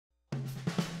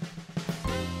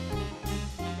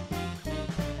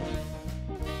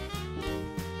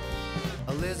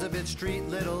Elizabeth Street,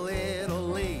 Little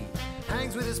Italy.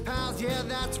 Hangs with his pals, yeah,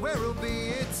 that's where he'll be.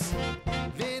 It's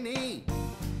Vinny,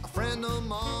 a friend of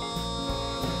mine.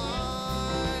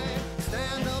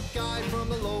 Stand-up guy from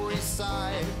the Lower East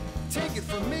Side. Take it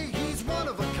from me, he's one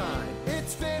of a kind.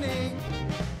 It's Vinny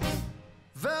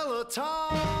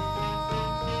Valentine.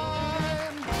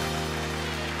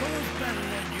 Who's better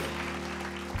than you?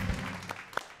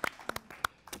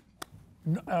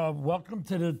 Welcome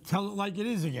to the Tell It Like It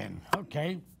Is again.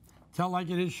 Okay, Tell It Like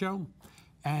It Is show.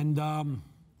 And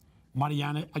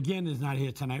Mariana, again, is not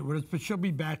here tonight with us, but she'll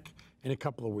be back in a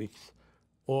couple of weeks.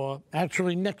 Or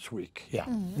actually next week. Yeah,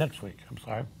 next week, I'm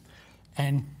sorry.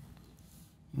 And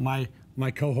my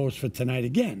co-host for tonight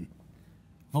again,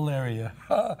 Valeria.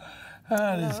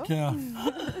 This girl.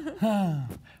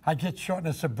 I get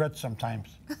shortness of breath sometimes.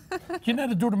 Do you know how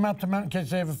to do the mouth to mouth in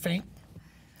case I ever faint?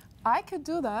 I could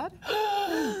do that.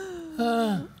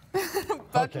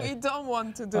 But we don't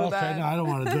want to do that. Okay, no, I don't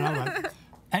want to do that.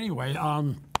 Anyway,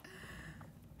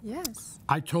 yes.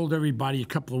 I told everybody a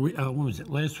couple of weeks, what was it,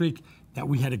 last week, that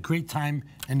we had a great time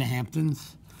in the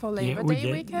Hamptons. For Labor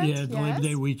Day weekend? Yeah, the Labor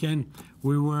Day weekend.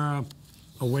 We were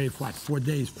away for what, 4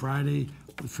 days, Friday,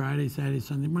 Saturday,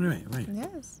 Sunday, Monday, right?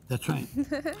 Yes. That's right.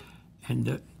 And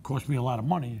it cost me a lot of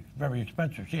money. Very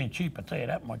expensive. She ain't cheap, I'll tell you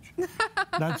that much.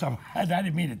 I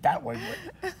didn't mean it that way,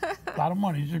 but a lot of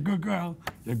money. She's a good girl.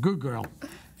 You're a good girl.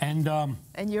 And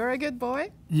you're a good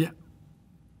boy? Yeah.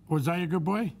 Was I a good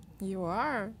boy? You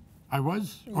are. I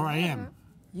was? Or I am?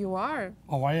 You are.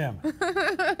 Oh, I am.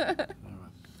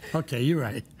 Okay, you're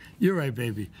right. You're right,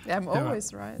 baby. I'm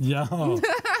always right. Yeah,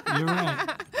 you're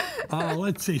right.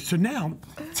 Let's see. So now,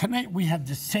 tonight we have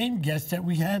the same guest that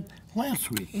we had last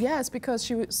week. Yes, because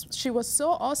she was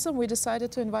so awesome, we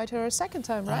decided to invite her a second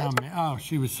time, right? Oh, man. Oh,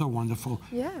 she was so wonderful.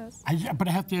 Yes. But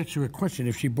I have to ask you a question.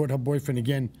 If she brought her boyfriend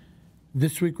again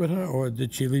this week with her, or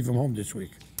did she leave him home this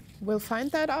week? We'll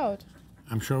find that out.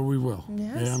 I'm sure we will.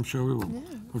 Yes. Yeah, I'm sure we will.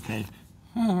 Yeah. Okay.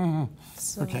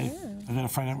 So, okay. yeah. I gotta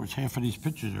find out what half of these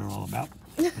pictures are all about.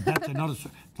 But that's another.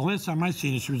 The last time I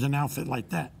seen her, she was in an outfit like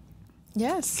that.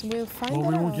 Yes, we'll find Well, that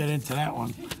we out. won't get into that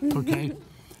one. Okay.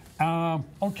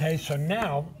 Okay. So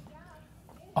now,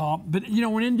 but you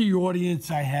know, in the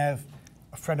audience, I have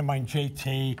a friend of mine,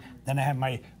 JT. Then I have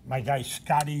my guy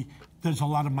Scotty. Does a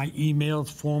lot of my emails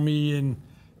for me and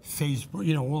Facebook.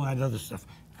 You know, all that other stuff.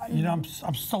 You know,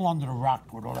 I'm still under the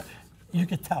rock with all that. You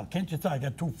can tell, can't you tell? I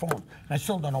got 2 phones. And I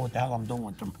still don't know what the hell I'm doing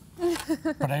with them.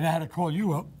 But I know how to call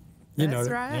you up. You know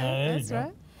that. Right. Yeah, That's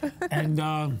right.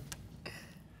 And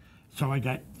so I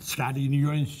got Scotty in the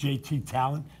audience, JT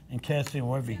Talent, and Cassie, and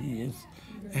wherever he is.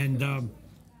 And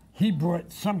he brought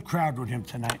some crowd with him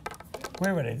tonight.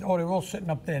 Where are they? Oh, they're all sitting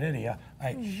up there, didn't they? All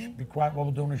right, shh, be quiet while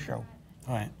we're doing the show.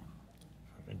 All right.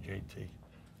 Fucking JT.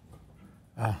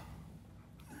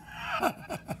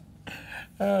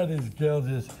 Oh, this girl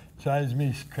just drives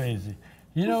me crazy.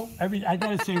 You know, I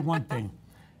gotta say one thing.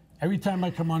 Every time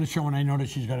I come on the show and I know that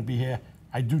she's gonna be here,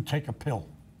 I do take a pill.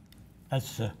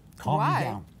 That's to calm me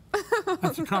down.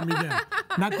 That's to calm me down.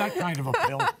 Not that kind of a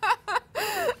pill.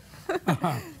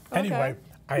 Anyway,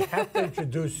 I have to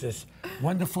introduce this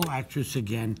wonderful actress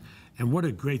again, and what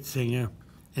a great singer,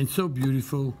 and so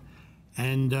beautiful,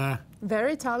 and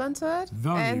very talented,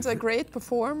 and a great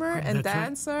performer and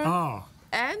dancer. Right. Oh.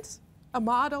 And a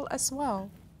model as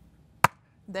well.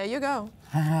 There you go.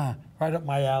 Right up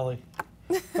my alley.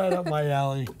 Right up my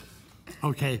alley.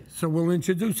 Okay, so we'll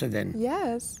introduce her then.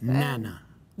 Yes. Nana.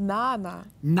 Nana.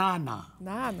 Nana.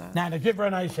 Nana. Nana, give her a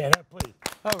nice hand, please.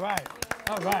 All right.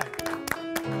 All right.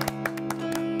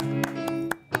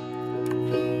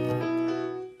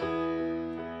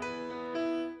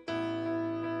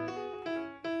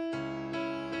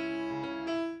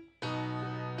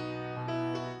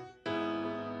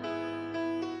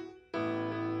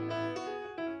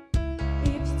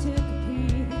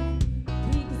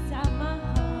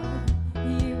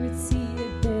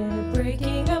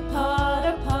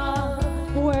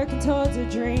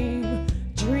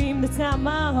 Dream that's not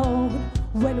my own.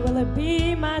 When will it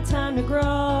be my time to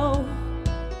grow?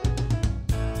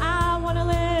 I wanna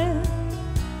live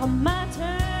on my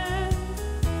terms,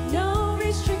 no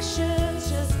restrictions,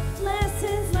 just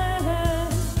lessons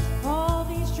learned. All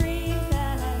these dreams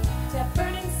that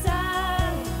burn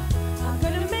inside, I'm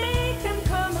gonna make them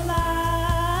come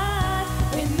alive.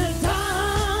 In the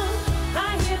dawn,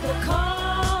 I hear the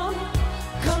call,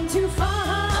 come too far.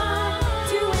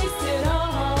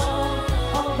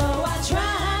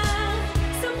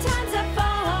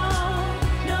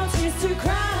 To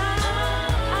cry,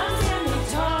 I'm standing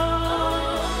tall.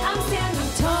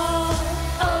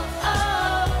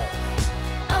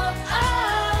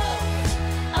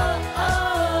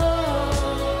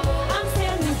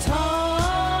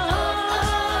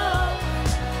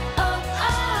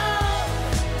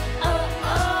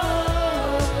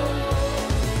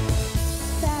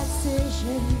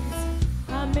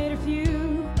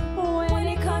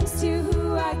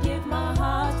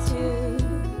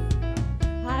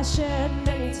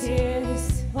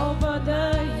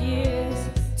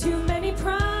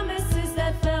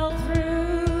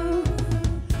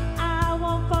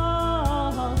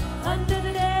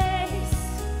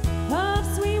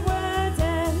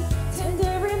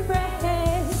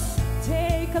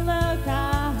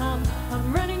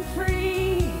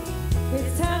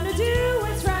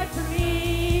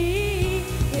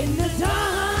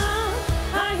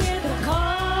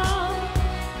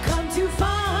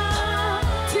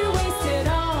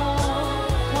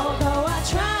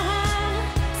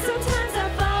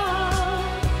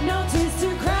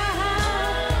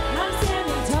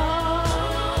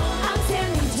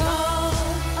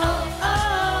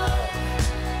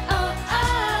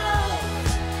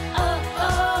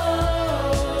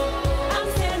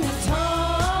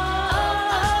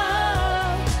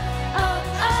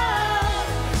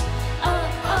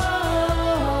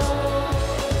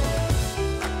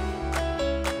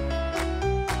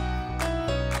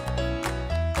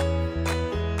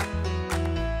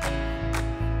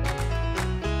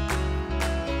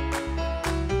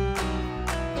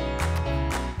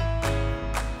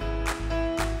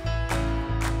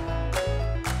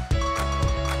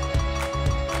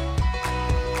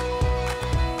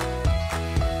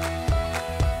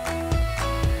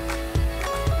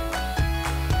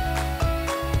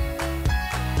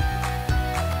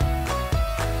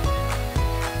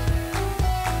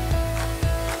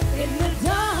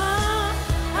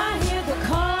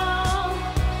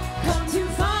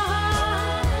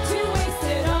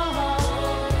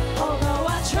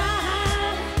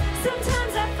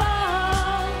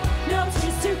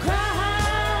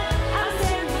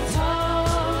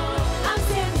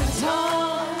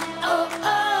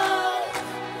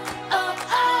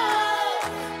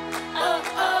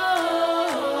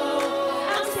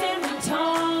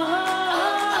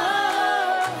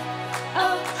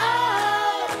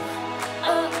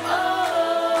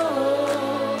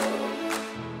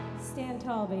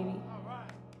 y'all, baby.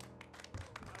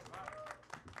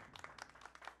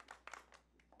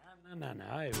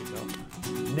 No, here we go.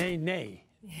 Nay, nay.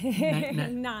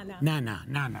 Nah. No.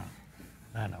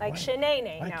 Like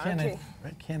Shanae.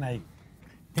 Why can't I?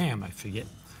 Damn, I forget.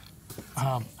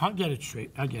 I'll get it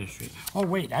straight. Oh,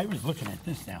 wait, I was looking at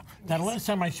this now. Now, the last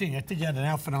time I seen you, I think you had an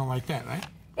outfit on like that, right?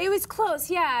 It was close,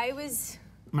 yeah, it was.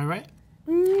 Am I right?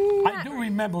 I do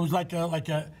remember it was like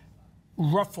a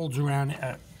ruffles around.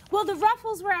 Well, the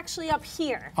ruffles were actually up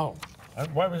here. Oh,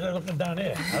 why was I looking down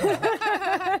there?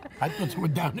 I thought they were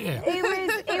down there.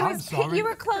 I'm sorry. You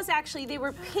were close, actually. They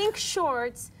were pink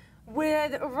shorts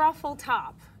with a ruffle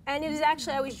top. And it was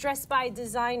actually, I was dressed by a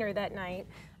designer that night,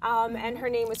 and her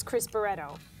name was Chris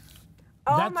Barretto.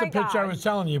 Oh That's my the picture God. I was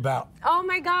telling you about. Oh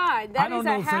my God, I that don't is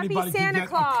know a if happy anybody Santa can get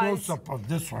Claus. a close-up of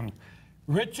this one.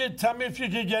 Richard, tell me if you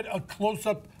could get a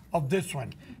close-up of this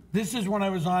one. This is when I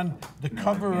was on the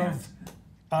cover of...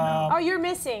 Oh, you're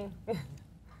missing.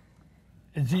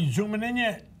 Is he zooming in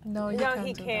yet? No, you No, can't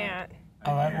he do can't.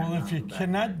 All right, well, if you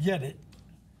cannot get it,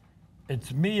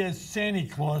 it's me as Santa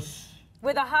Claus.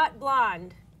 With a hot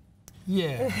blonde.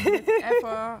 Yeah. that.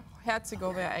 Eva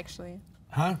Herzigova, actually.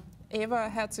 Huh?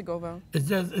 Eva Herzigova.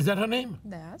 Is that her name?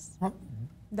 Yes. Well,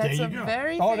 That's there a you go.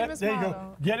 very Oh, famous there you model.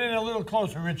 go. Get in a little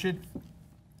closer, Richard.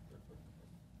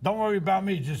 Don't worry about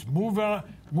me. Just move on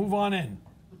in.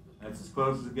 That's as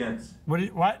close as it gets.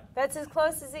 What? That's as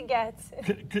close as it gets.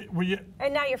 Were you?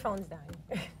 And now your phone's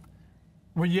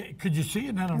dying. Could you see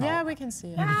it? I don't know. Yeah, we can see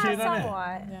it. You can see it on there?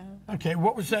 Somewhat. Yeah. Okay,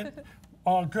 what was that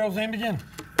girl's name again?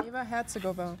 Eva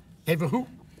Herzigova. Eva who?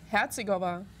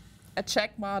 Herzigova, a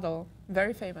Czech model,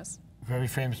 very famous. Very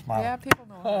famous model. Yeah, people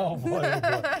know her. Oh boy, oh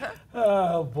boy.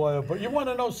 Oh boy, oh boy. You want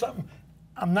to know something?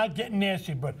 I'm not getting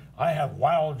nasty, but I have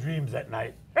wild dreams at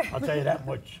night. I'll tell you that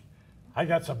much. I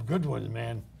got some good ones,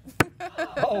 man.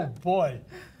 Oh boy,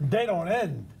 they don't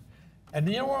end. And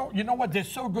you know what? They're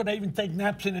so good. I even take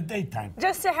naps in the daytime.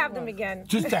 Just to have them again.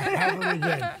 Just to have them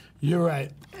again. You're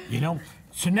right. You know.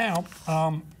 So now,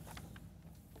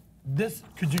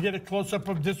 could you get a close-up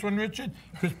of this one, Richard?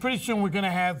 Because pretty soon we're going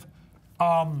to have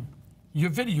your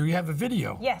video. You have a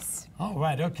video. Yes. Oh,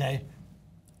 right. Okay.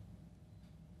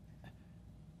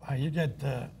 You get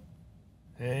there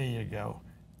you go.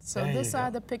 So There these you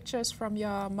are go. the pictures from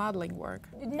your modeling work.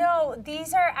 No,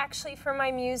 these are actually for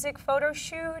my music photo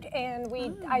shoot, and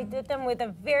I did them with a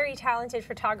very talented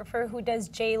photographer who does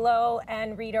J-Lo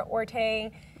and Rita Orte,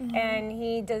 and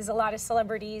he does a lot of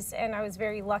celebrities, and I was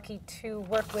very lucky to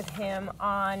work with him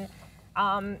on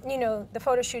the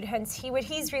photo shoot. Hence, what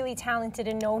he's really talented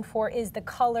and known for is the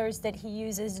colors that he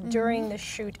uses during the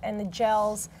shoot and the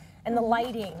gels and the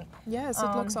lighting. Yes,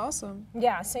 it looks awesome.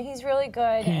 Yeah, so he's really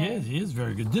good. He is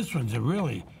very good. This one's a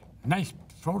really nice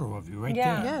photo of you right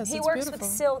Yeah, there. Yes, he it's works beautiful.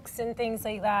 with silks and things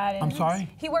like that. And I'm sorry?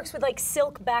 He works with like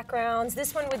silk backgrounds.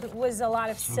 This one was a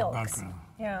lot of Silk silks. background.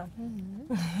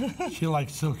 Yeah. She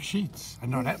likes silk sheets. I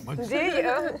know that much. Do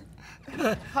you?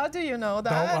 How do you know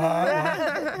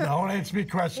that? Don't ask me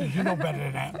questions. You know better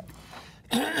than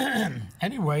that.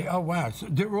 Anyway, oh wow, so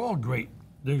they're all great.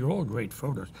 They're all great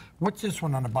photos. What's this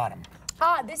one on the bottom?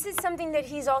 This is something that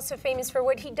he's also famous for.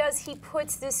 What he does, he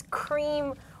puts this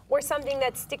cream or something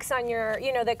that sticks on your,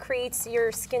 that creates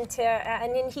your skin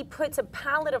and then he puts a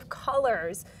palette of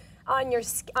colors on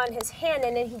his hand,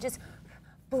 and then he just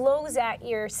blows at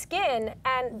your skin,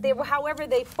 and however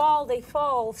they fall, they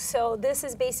fall. So this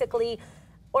is basically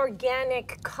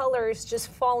organic colors just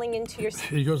falling into your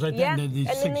skin. He goes like Yeah, that, and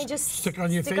then they just stick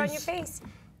on your face.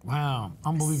 Wow,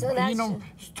 unbelievable. So that's- You know,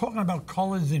 talking about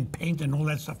colors and paint and all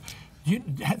that stuff.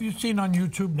 Have you seen on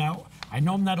YouTube now? I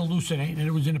know I'm not hallucinating, and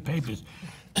it was in the papers,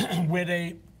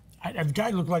 where a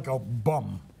guy looked like a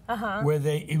bum, where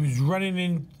he was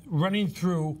running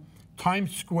through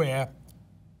Times Square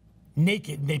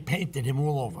naked, and they painted him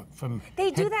all over. They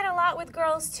do that a lot with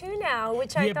girls too now,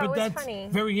 which I thought but was that's funny.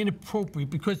 very inappropriate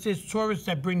because there's tourists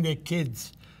that bring their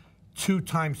kids to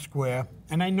Times Square,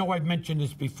 and I know I've mentioned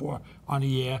this before on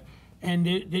the air. And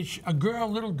a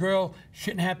little girl,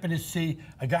 shouldn't happen to see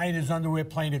a guy in his underwear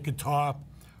playing a guitar,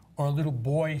 or a little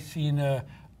boy seeing a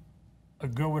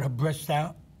girl with her breasts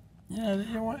out. Yeah,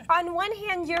 you know what? On one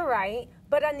hand, you're right,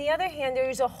 but on the other hand,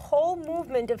 there's a whole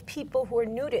movement of people who are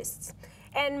nudists.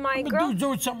 And my girl,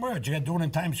 Do it somewhere else. You got to do it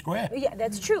in Times Square. yeah,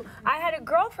 that's true. I had a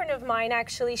girlfriend of mine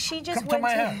actually. She just Come to went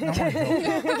my house.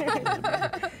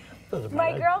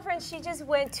 My girlfriend, she just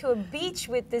went to a beach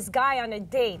with this guy on a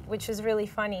date, which was really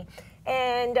funny.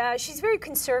 and she's very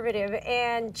conservative.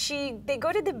 And they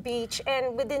go to the beach,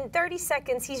 and within 30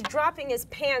 seconds, he's dropping his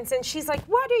pants, and she's like,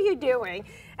 "What are you doing?"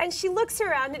 And she looks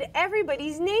around, and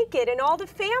everybody's naked, and all the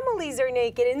families are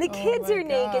naked, and the kids are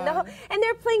naked, and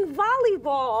they're playing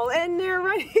volleyball, and they're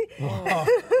running.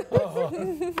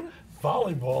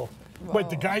 Volleyball? Wait,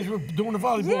 the guys were doing the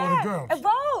volleyball or the girls?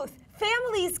 Both.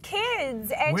 Families,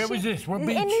 kids. And where was this? What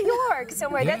beach? In New York,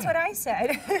 somewhere. That's what I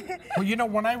said. Well, you know,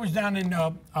 when I was down in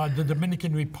the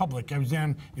Dominican Republic, I was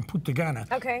down in Punta Cana.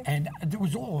 Okay. And there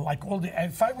was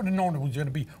if I would have known it was going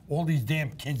to be all these damn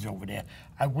kids over there,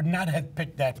 I would not have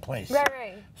picked that place.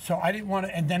 Right. So I didn't want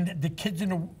to, and then the kids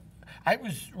I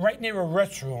was right near a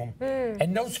restroom,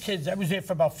 and those kids, I was there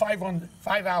for about 5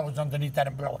 hours underneath that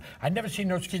umbrella. I'd never seen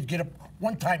those kids get up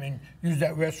one time and use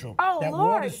that restroom. Oh, that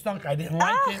Lord. water stunk. I didn't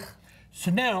like it. So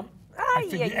now, I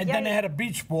figured, and then I had a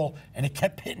beach ball, and it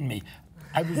kept hitting me.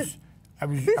 I was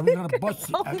gonna bust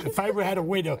it. If I ever had a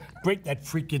way to break that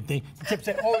freaking thing, it kept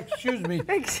saying, "Oh, excuse me," and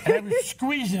I was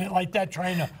squeezing it like that,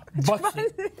 trying to bust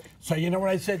it. So you know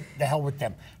what I said? The hell with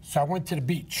them. So I went to the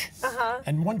beach,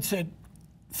 and one said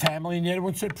family, and the other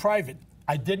one said private.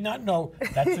 I did not know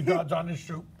that's the God's honest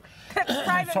truth.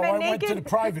 Private So men I naked? went to the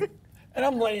private, and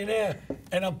I'm laying there,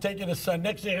 and I'm taking a sun.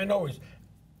 Next thing I know is,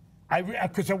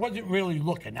 because I wasn't really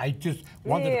looking. I just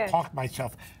wanted to park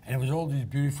myself, and it was all these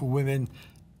beautiful women,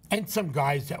 and some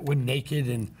guys that were naked,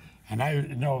 and I,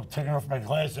 taking off my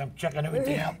glasses, I'm checking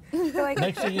everything out.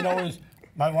 Next thing you know is,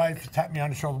 my wife tapped me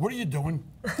on the shoulder. "What are you doing?"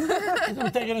 "I'm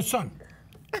taking a sun."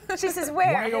 She says,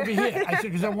 "Where?" "Why over here?" I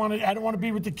said, "Because I don't want to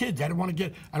be with the kids. I don't want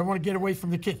to get away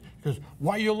from the kids." Because,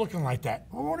 "Why are you looking like that?"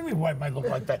 "Well, what do you mean, why am I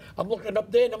looking like that? I'm looking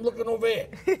up there and I'm looking over here.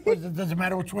 It doesn't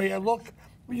matter which way I look.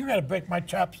 Well, you got to break my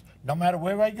chops no matter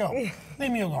where I go.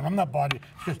 Leave me alone. I'm not bothered."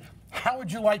 She goes, "How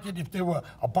would you like it if there were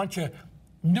a bunch of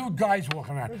nude guys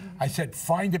walking around?" I said,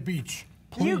 "Find a beach.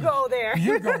 Please. You go there.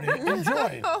 You go there.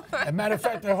 Enjoy. As a matter of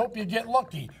fact, I hope you get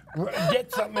lucky. Get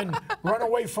something and run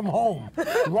away from home.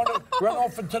 Run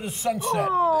off into the sunset."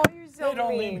 Oh, you're so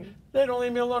mean. They don't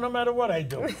leave me alone no matter what I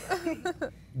do.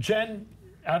 Jen,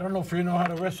 I don't know if you know how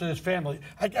the rest of this family.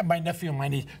 I got my nephew and my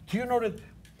niece. Do you know that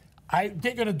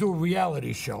they're going to do a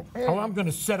reality show? Oh, I'm going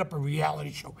to set up a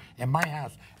reality show in my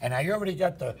house, and I already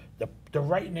got the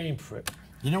right name for it.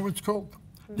 You know what it's called?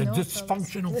 The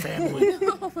Dysfunctional Family.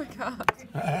 Oh my God.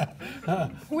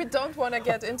 We don't want to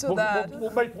get into that.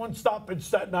 We'll make one stop in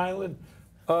Staten Island,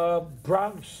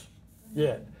 Bronx.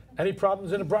 Yeah. Any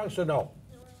problems in the Bronx or no?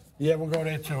 Yeah, we'll go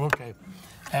there too. Okay.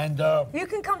 And you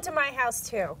can come to my house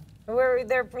too. We're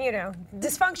there,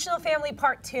 Dysfunctional Family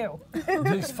Part 2.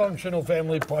 Dysfunctional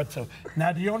Family Part 2.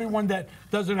 Now, the only one that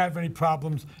doesn't have any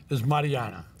problems is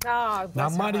Mariana. Oh, now,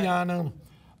 bless her heart. Mariana,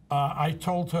 I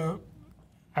told her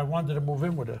I wanted to move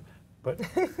in with her, but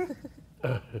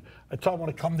I told her I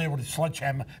want to come there with a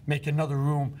sledgehammer, make another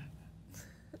room.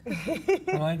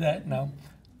 Like that, no.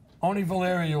 Only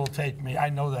Valeria will take me. I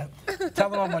know that. Tell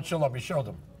them how much you love me. Show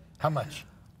them. How much?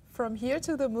 From here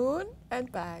to the moon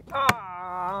and back.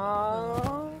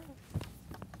 Aww.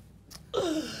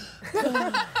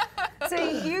 So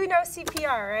you know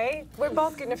CPR, right? We're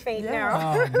both gonna faint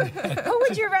now. Who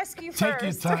would you rescue Take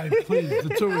first? your time, please, the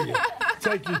two of you.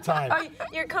 Take your time. Oh,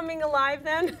 you're coming alive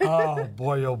then? Oh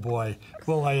boy,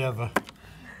 will I ever.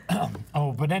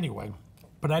 But anyway,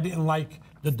 I didn't like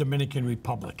the Dominican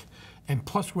Republic. And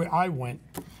plus where I went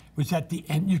was at the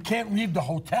end. You can't leave the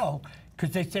hotel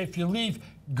because they say if you leave,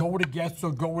 go with a guest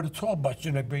or go with a tour bus,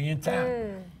 they bring you in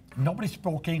town. Nobody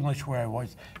spoke English where I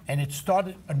was, and it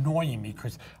started annoying me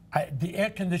because the air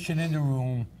conditioning in the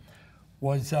room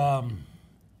was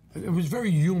it was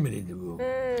very humid in the room,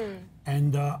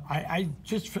 and I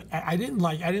didn't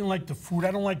like the food.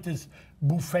 I don't like this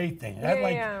buffet thing. I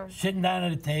like sitting down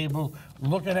at a table,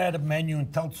 looking at a menu,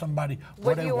 and tell somebody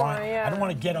what I want. I don't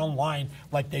want to get online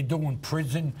like they do in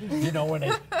prison, and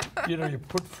you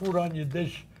put food on your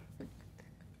dish.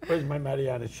 Where's my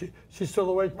Mariana? She's still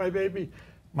awake, my baby?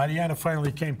 Mariana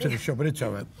finally came to the show, but it's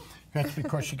all right. That's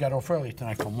because she got off early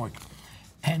tonight from work.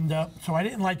 And so I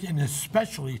didn't like it, and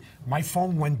especially my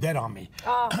phone went dead on me.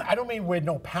 I don't mean with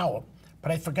no power,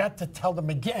 but I forgot to tell them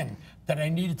again that I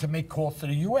needed to make calls to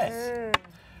the U.S.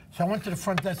 So I went to the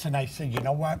front desk and I said, you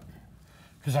know what?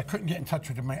 Because I couldn't get in touch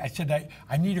with them. I said,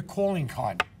 I need a calling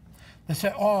card. They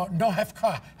said, oh, no, have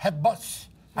car, have bus.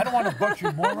 I don't want a bus,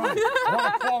 you moron. I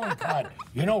want a calling card.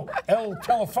 El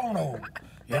Telefono,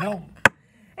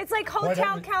 It's like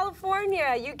Hotel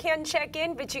California. You can check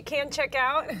in, but you can't check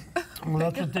out. Well,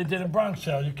 that's what they did in Bronx.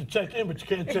 You can check in, but you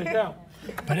can't check out.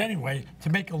 But anyway, to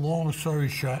make a long story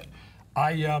short,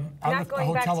 I left the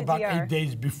hotel about 8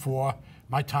 days before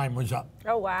My time was up.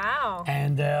 Oh, wow.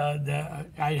 And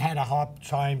I had a hard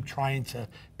time trying to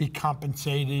be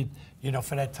compensated, you know,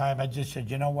 for that time. I just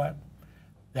said, you know what?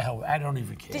 The hell, I don't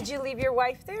even care. Did you leave your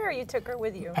wife there, or you took her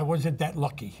with you? I wasn't that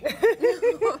lucky.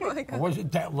 Oh my I God.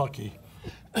 wasn't that lucky.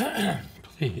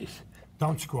 Please,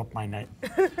 don't screw up my night.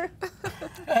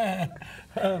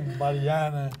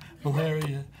 Mariana,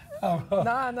 Valeria,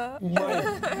 Nana.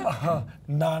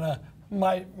 Nana,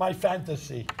 my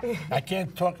fantasy. I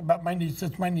can't talk about my niece.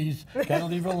 It's my niece. Gotta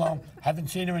leave her alone. Haven't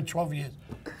seen her in 12 years.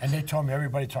 And they told me,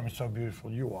 everybody told me, so beautiful.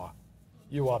 You are.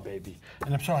 You are, baby.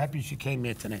 And I'm so happy she came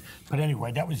here tonight. But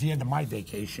anyway, that was the end of my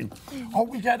vacation. Oh,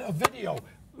 we got a video.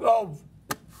 Oh,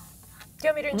 Do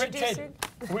you want me to introduce Richard,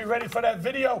 it? are we ready for that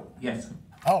video? Yes.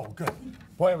 Oh, good.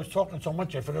 Boy, I was talking so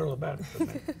much, I forgot all about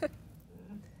it.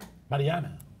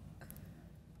 Mariana.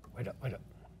 Wait up, wait up.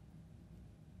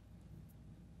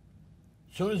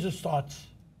 As soon as it starts,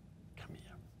 come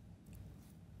here.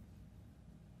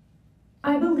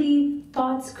 I believe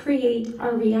thoughts create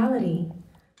our reality.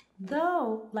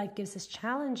 Though life gives us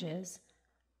challenges,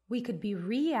 we could be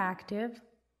reactive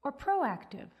or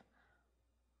proactive.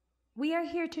 We are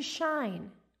here to shine,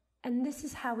 and this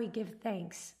is how we give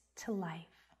thanks to life.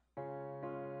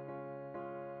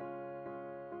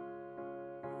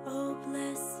 Oh,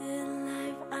 blessed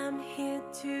life, I'm here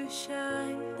to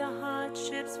shine. The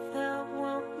hardships felt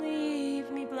won't leave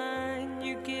me blind.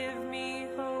 You give me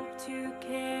hope to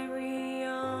carry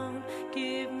on.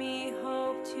 Give me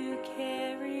hope to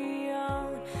carry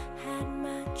on. Had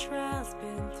my trials,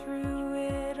 been through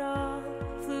it all.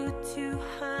 Flew too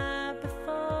high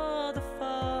before the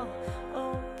fall.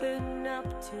 Open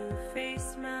up to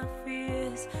face my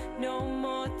fears. No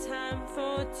more time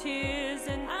for tears.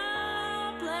 And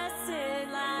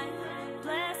blessed life,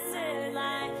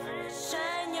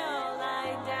 shine your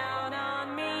light down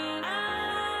on me.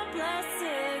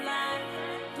 Blessed life,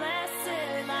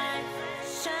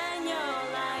 shine your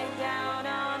light down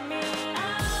on me.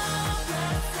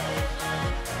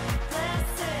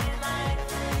 Blessed life,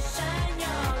 shine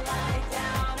your light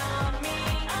down on me.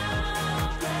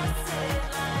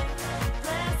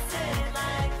 Blessed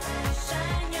life,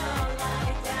 shine your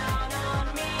light down on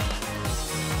me.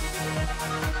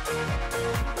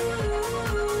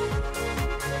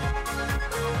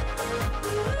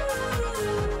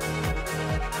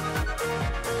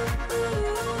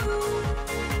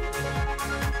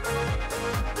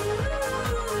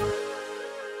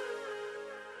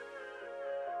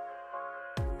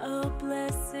 Oh,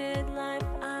 blessed life,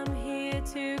 I'm here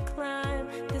to climb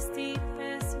the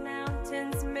steepest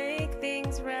mountains, make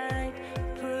things right.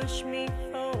 Push me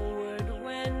forward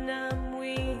when I'm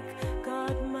weak.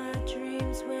 Guard my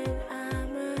dreams when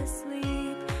I'm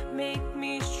asleep. Make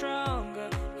me stronger,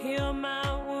 heal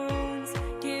my wounds.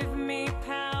 Give me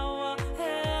power,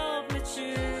 help me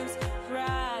choose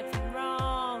right from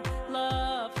wrong,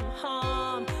 love from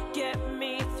harm. Get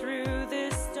me through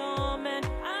this storm. And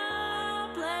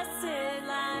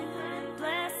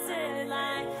blessed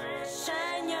life,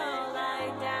 shine your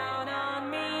light down on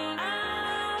me.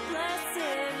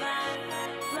 Blessed life,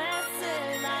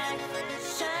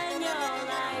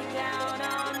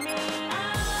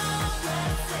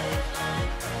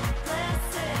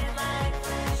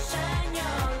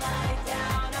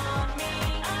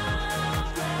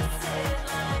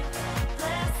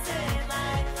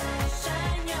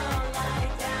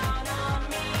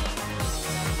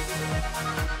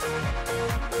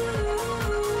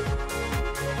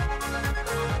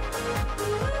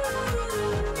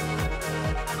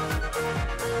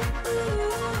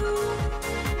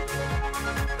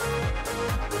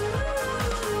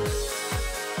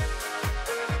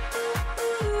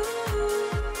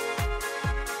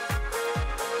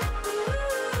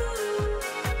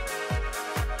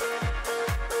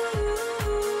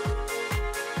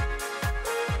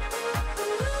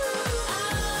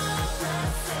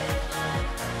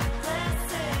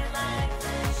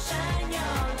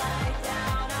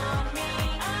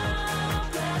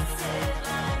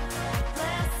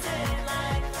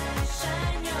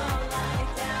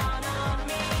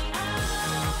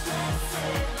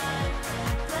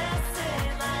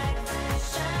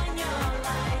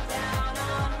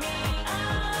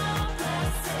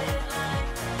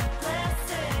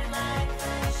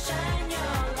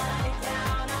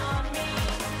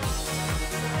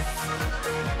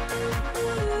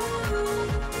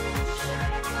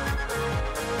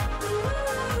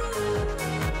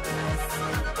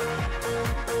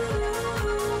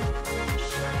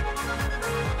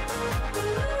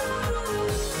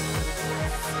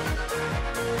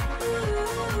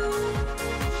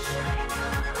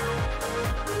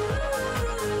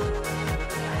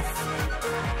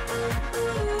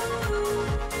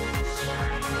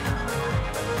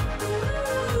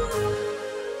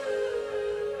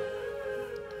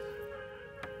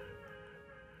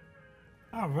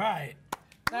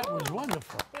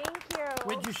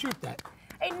 shoot that?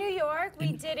 In New York,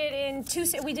 we did it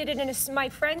in my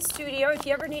friend's studio. If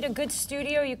you ever need a good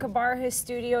studio, you can borrow his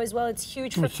studio as well. It's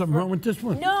huge. Was something wrong with this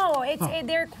one? No,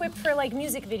 they're equipped for like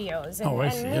music videos and, I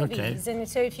see. movies, Okay. and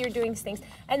so if you're doing things.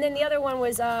 And then the other one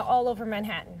was all over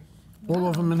Manhattan. All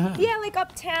over Manhattan? Yeah, like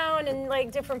uptown and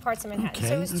like different parts of Manhattan.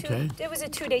 So it was it was a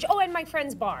 2-day. Oh, and my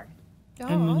friend's bar. Oh,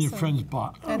 And then your awesome. friend's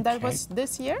bar. And that Okay. was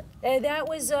this year? That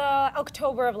was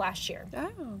October of last year.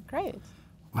 Oh, great.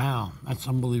 Wow, that's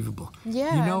unbelievable.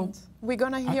 Yeah. You know, and we're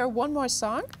gonna hear one more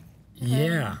song.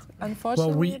 yeah.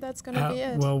 Unfortunately, that's gonna be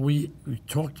it. Well, we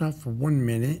talked to her for 1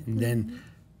 minute, and then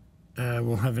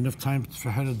we'll have enough time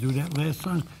for her to do that last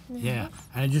song. Yeah.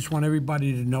 And I just want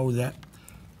everybody to know that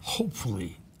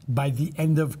hopefully by the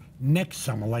end of next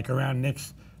summer, like around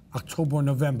next October or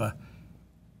November,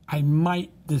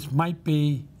 this might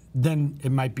be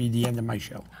the end of my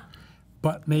show.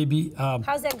 But maybe.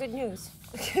 How's that good news?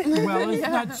 Well, it's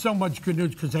not so much good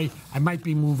news because I might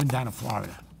be moving down to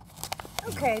Florida.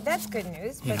 Okay, that's good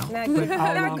news, but know, not but good,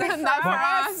 I'll, not good for Not for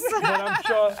us. us. But I'm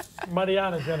sure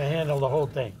Mariana's going to handle the whole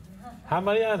thing. Huh,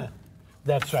 Mariana?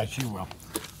 That's right, she will.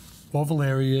 Or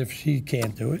Valeria, if she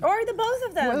can't do it. Or the both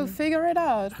of them. We'll figure it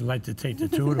out. I'd like to take the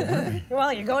two of them with me.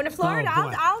 Well, you're going to Florida. Oh,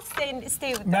 boy. I'll stay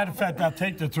with them. Matter of fact, I'll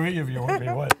take the three of you with me.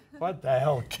 What the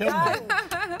hell? Kill me.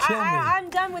 Kill me. I'm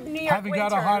done with New York Haven't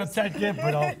got a heart winters. attack yet,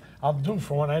 but I'm due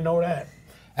for one. I know that.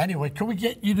 Anyway, can we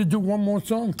get you to do one more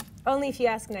song? Only if you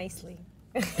ask nicely.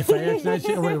 If I ask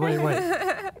nicely, wait.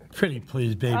 Pretty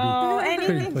please, baby. Oh,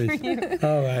 anything Pretty for please. you.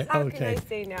 All right, How okay. can I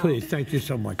say no? Please, thank you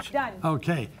so much. Done.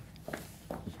 Okay.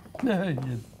 There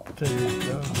you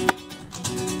go.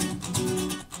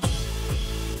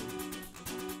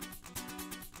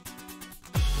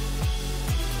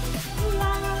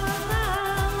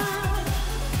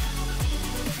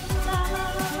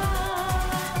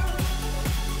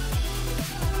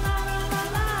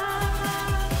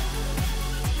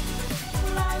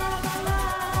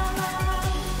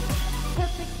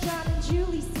 Perfect John and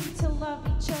Julie seem to love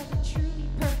each other truly.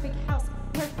 Perfect house,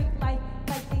 perfect life,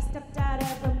 like they stepped out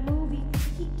of a movie.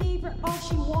 He gave her all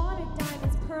she wanted,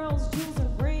 diamonds, pearls, jewels,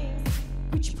 and rings.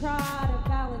 Gucci, Prada,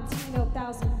 Valentino,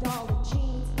 $1,000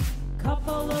 jeans.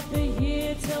 Couple of the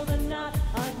year till the knot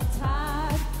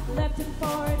untied. Left him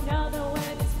for another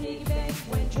when his piggy bank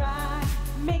went dry.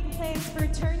 Making plans for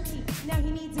eternity, now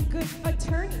he needs a good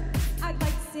attorney. I'd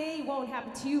like to say it won't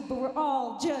happen to you, but we're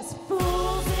all just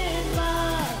fools in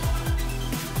love.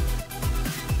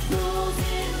 Fools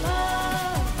in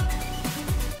love.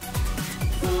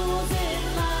 Fools in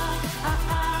love.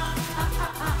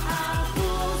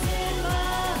 Fools in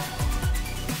love.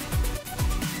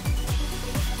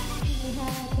 He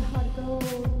had the heart of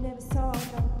gold, never saw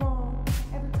no wrong.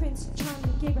 Every prince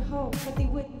charming gave her hope, but they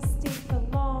wouldn't stay for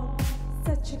long.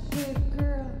 Such a good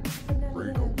girl, but none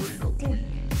of them stayed.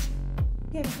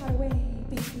 Gave her heart away,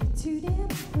 baby, too damn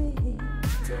quick.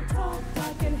 Tall,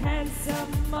 dark, and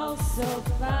handsome, oh so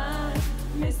fine.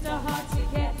 Mr. Hard to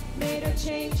get, made her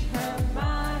change her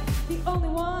mind. The only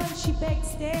one she begged to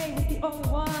stay was the only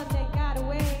one that got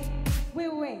away.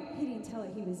 Wait, he didn't tell her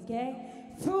he was gay.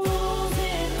 Fools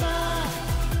in love.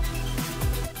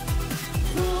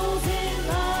 Fools in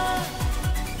love.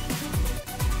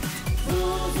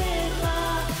 Fools in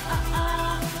love.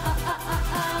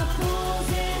 Fools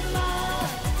in love.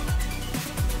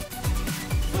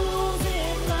 Fools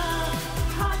in love.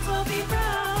 Hearts will be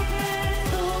broken.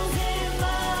 Fools in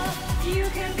love. You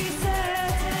can be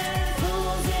certain.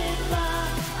 Fools in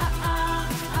love.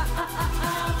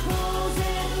 Fools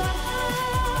in love.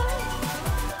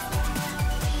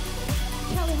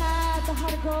 Kelly had the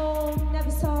heart of gold,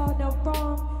 never saw no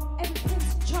wrong. Every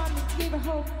prince charming gave her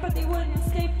hope, but they wouldn't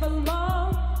stay for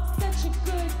long. Such a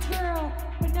good girl,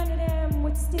 but none of them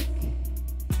would stick.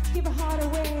 Give her heart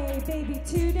away, baby,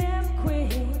 too damn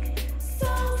quick.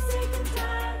 So sick and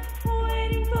tired,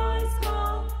 waiting for his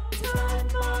call. Time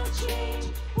for change,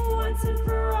 once and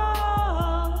for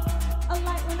all. A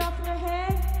light went off in her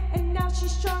head, and now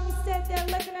she's strong and set there,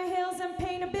 licking her heels and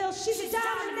paying her bills. She's a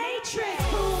dominatrix.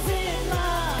 Fools in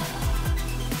love.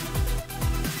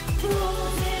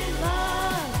 Fools in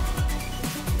love.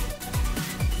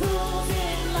 Fools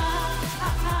in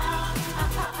love.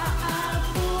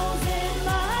 Fools in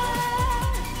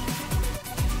love.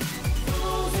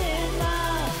 Fools in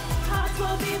love. Hearts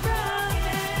will be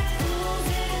broken. Fools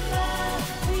in love.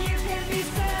 You can be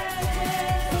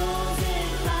certain. Fools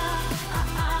in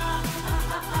love.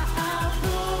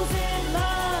 Fools in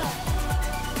love.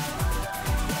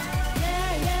 Yeah.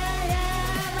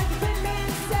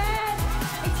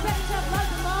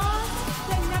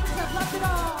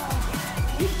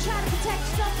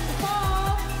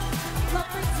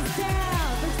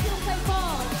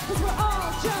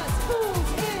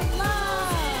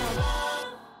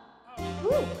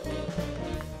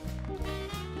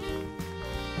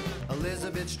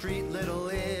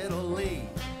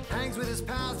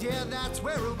 pals, yeah, that's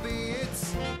where he'll be.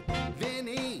 It's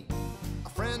Vinny, a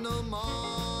friend of mine.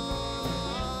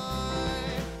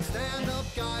 Stand-up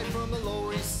guy from the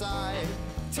Lower East Side.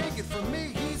 Take it from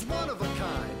me, he's one of a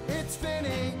kind. It's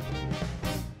Vinny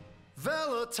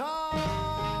Valentine.